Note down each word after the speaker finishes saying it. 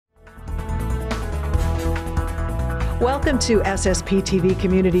Welcome to SSPTV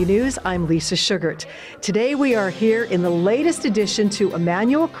Community News. I'm Lisa Sugart. Today we are here in the latest addition to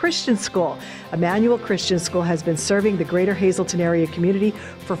Immanuel Christian School. Immanuel Christian School has been serving the greater Hazleton area community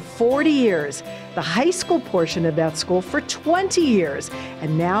for 40 years, the high school portion of that school for 20 years,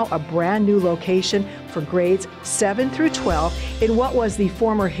 and now a brand new location for grades 7 through 12 in what was the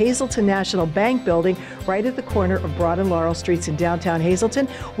former Hazleton National Bank building right at the corner of Broad and Laurel Streets in downtown Hazleton.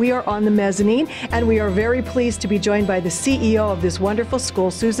 We are on the mezzanine, and we are very pleased to be joined by the CEO of this wonderful school,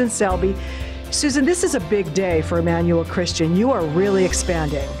 Susan Selby. Susan, this is a big day for Immanuel Christian. You are really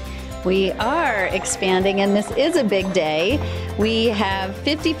expanding. We are expanding, and this is a big day. We have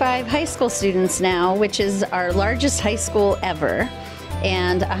 55 high school students now, which is our largest high school ever,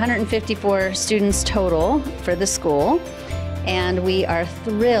 and 154 students total for the school. And we are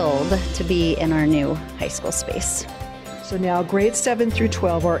thrilled to be in our new high school space. So now grades 7 through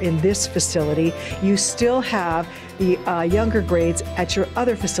 12 are in this facility. You still have the younger grades at your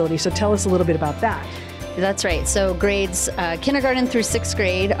other facility, so tell us a little bit about that. That's right. So grades kindergarten through 6th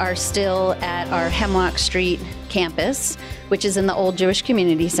grade are still at our Hemlock Street campus, which is in the old Jewish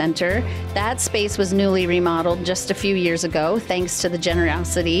Community Center. That space was newly remodeled just a few years ago, thanks to the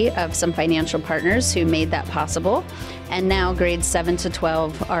generosity of some financial partners who made that possible. And now grades 7 to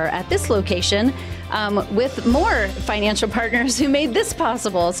 12 are at this location with more financial partners who made this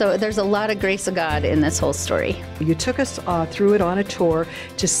possible. So there's a lot of grace of God in this whole story. You took us through it on a tour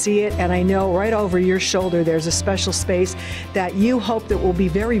to see it, and I know right over your shoulder there's a special space that you hope that will be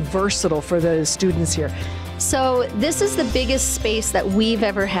very versatile for the students here. So this is the biggest space that we've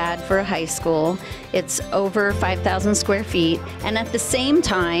ever had for a high school. It's over 5,000 square feet, and at the same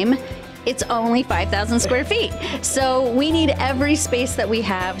time, it's only 5,000 square feet. So we need every space that we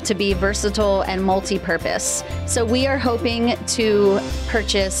have to be versatile and multi-purpose. So we are hoping to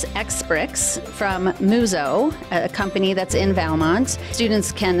purchase X bricks from Muzo, a company that's in Valmont.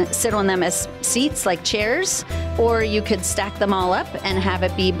 Students can sit on them as seats like chairs, or you could stack them all up and have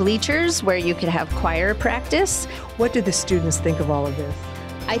it be bleachers where you could have choir practice. What do the students think of all of this?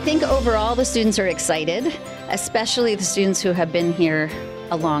 I think overall the students are excited, especially the students who have been here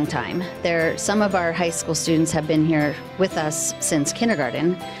a long time. Some of our high school students have been here with us since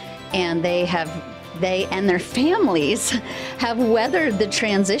kindergarten, and they and their families have weathered the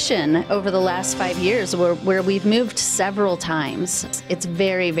transition over the last 5 years where we've moved several times. It's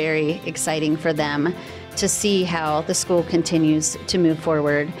very, very exciting for them to see how the school continues to move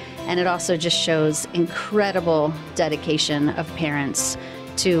forward, and it also just shows incredible dedication of parents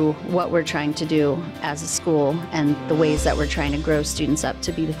to what we're trying to do as a school and the ways that we're trying to grow students up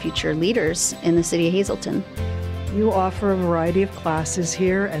to be the future leaders in the city of Hazleton. You offer a variety of classes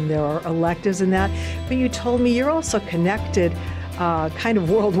here, and there are electives in that, but you told me you're also connected kind of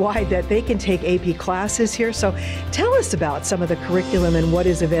worldwide, that they can take AP classes here. So tell us about some of the curriculum and what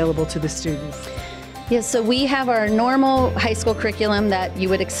is available to the students. Yes, so we have our normal high school curriculum that you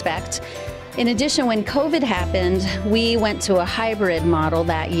would expect. In addition, when COVID happened, we went to a hybrid model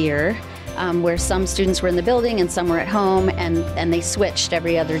that year where some students were in the building and some were at home, and they switched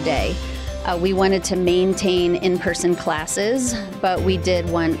every other day. We wanted to maintain in-person classes, but we did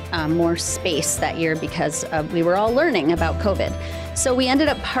want more space that year because we were all learning about COVID. So we ended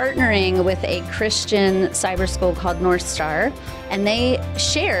up partnering with a Christian cyber school called North Star, and they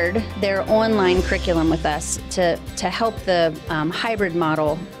shared their online curriculum with us to help the hybrid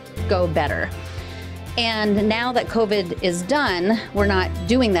model go better. And now that COVID is done, we're not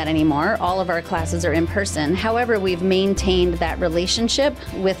doing that anymore. All of our classes are in person. However, we've maintained that relationship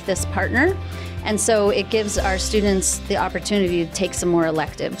with this partner, and so it gives our students the opportunity to take some more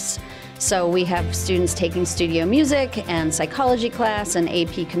electives. So we have students taking studio music and psychology class and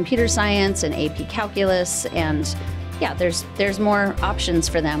AP computer science and AP calculus, and yeah, there's more options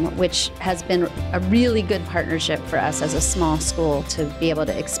for them, which has been a really good partnership for us as a small school to be able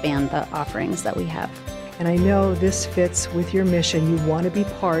to expand the offerings that we have. And I know this fits with your mission. You want to be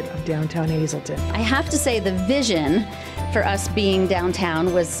part of downtown Hazleton. I have to say the vision for us being downtown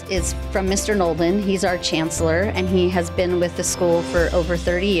is from Mr. Nolden. He's our chancellor, and he has been with the school for over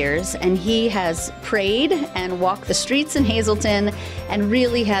 30 years, and he has prayed and walked the streets in Hazleton and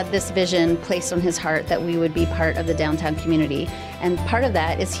really had this vision placed on his heart that we would be part of the downtown community. And part of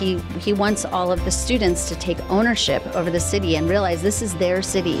that is he wants all of the students to take ownership over the city and realize this is their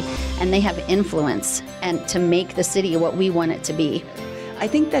city and they have influence and to make the city what we want it to be. I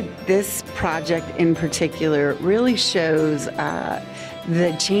think that this project in particular really shows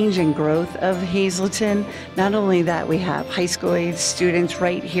the change and growth of Hazleton. Not only that, we have high school age students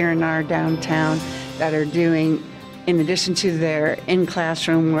right here in our downtown that are doing in addition to their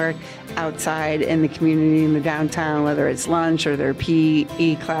in-classroom work, outside in the community, in the downtown, whether it's lunch or their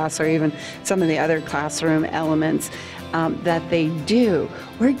PE class or even some of the other classroom elements that they do.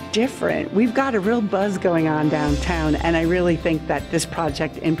 We're different. We've got a real buzz going on downtown, and I really think that this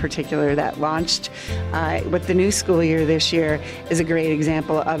project in particular that launched with the new school year this year is a great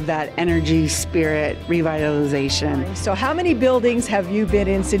example of that energy, spirit, revitalization. So how many buildings have you been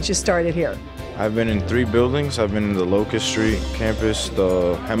in since you started here? I've been in 3 buildings. I've been in the Locust Street campus,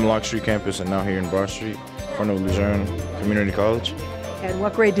 the Hemlock Street campus, and now here in Broad Street, in front of Luzerne Community College. And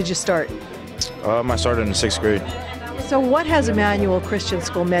what grade did you start? I started in the 6th grade. So what has Immanuel Christian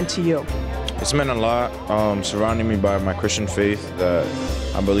School meant to you? It's meant a lot, surrounding me by my Christian faith, that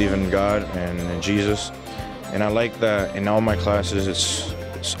I believe in God and in Jesus. And I like that in all my classes,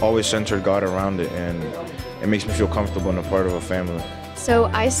 it's always centered God around it, and it makes me feel comfortable and a part of a family. So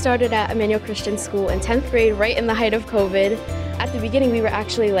I started at Immanuel Christian School in 10th grade, right in the height of COVID. At the beginning, we were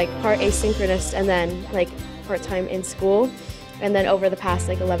actually like part asynchronous and then like part-time in school. And then over the past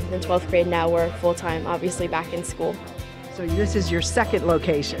like 11th and 12th grade, now we're full-time, obviously back in school. So this is your second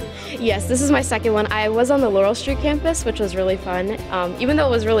location. Yes, this is my second one. I was on the Laurel Street campus, which was really fun. Even though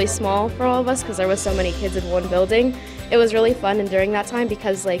it was really small for all of us because there was so many kids in one building, it was really fun. And during that time,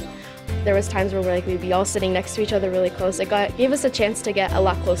 because like there was times where we'd be all sitting next to each other really close, it gave us a chance to get a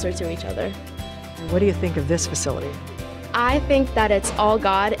lot closer to each other. What do you think of this facility? I think that it's all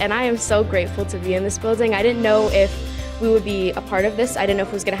God, and I am so grateful to be in this building. I didn't know if we would be a part of this. I didn't know if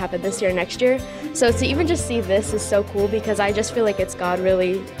it was going to happen this year or next year. So to even just see this is so cool because I just feel like it's God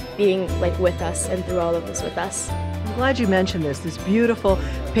really being like with us and through all of this with us. I'm glad you mentioned this beautiful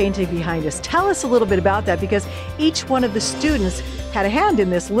painting behind us. Tell us a little bit about that because each one of the students had a hand in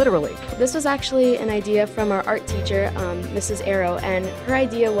this literally. This was actually an idea from our art teacher, Mrs. Arrow, and her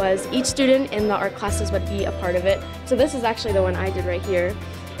idea was each student in the art classes would be a part of it. So this is actually the one I did right here.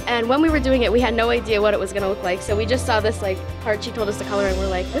 And when we were doing it, we had no idea what it was going to look like. So we just saw this like part she told us to color and we're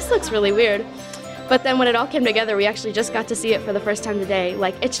like, this looks really weird. But then when it all came together, we actually just got to see it for the first time today.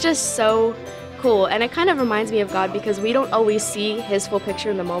 Like, it's just so cool. And it kind of reminds me of God because we don't always see his full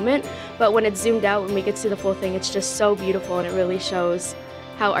picture in the moment. But when it's zoomed out and we get to see the full thing, it's just so beautiful and it really shows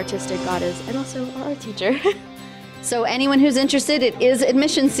how artistic God is and also our art teacher. So anyone who's interested, it is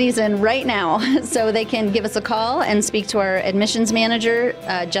admission season right now. So they can give us a call and speak to our admissions manager,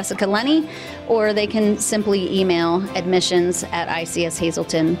 Jessica Lenny, or they can simply email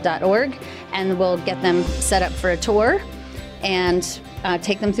admissions@icshazelton.org and we'll get them set up for a tour and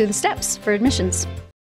take them through the steps for admissions.